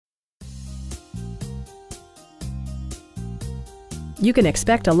You can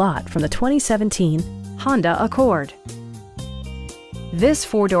expect a lot from the 2017 Honda Accord. This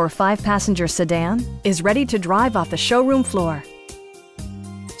four-door, five-passenger sedan is ready to drive off the showroom floor.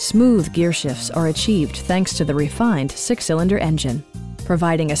 Smooth gear shifts are achieved thanks to the refined six-cylinder engine,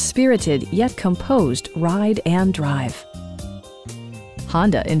 providing a spirited yet composed ride and drive.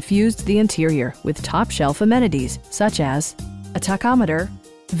 Honda infused the interior with top-shelf amenities such as a tachometer,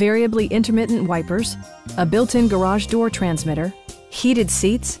 variably intermittent wipers, a built-in garage door transmitter, heated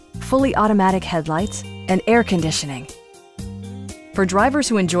seats, fully automatic headlights, and air conditioning. For drivers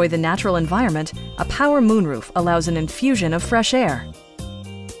who enjoy the natural environment, a power moonroof allows an infusion of fresh air.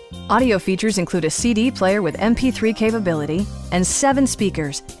 Audio features include a CD player with MP3 capability and 7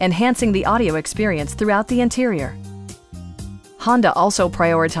 speakers, enhancing the audio experience throughout the interior. Honda also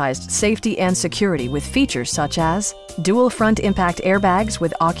prioritized safety and security with features such as dual front impact airbags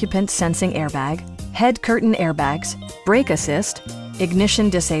with occupant sensing airbag, head curtain airbags, brake assist, ignition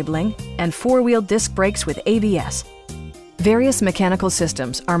disabling, and four-wheel disc brakes with ABS. Various mechanical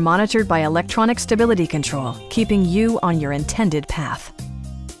systems are monitored by electronic stability control, keeping you on your intended path.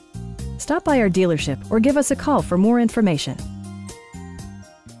 Stop by our dealership or give us a call for more information.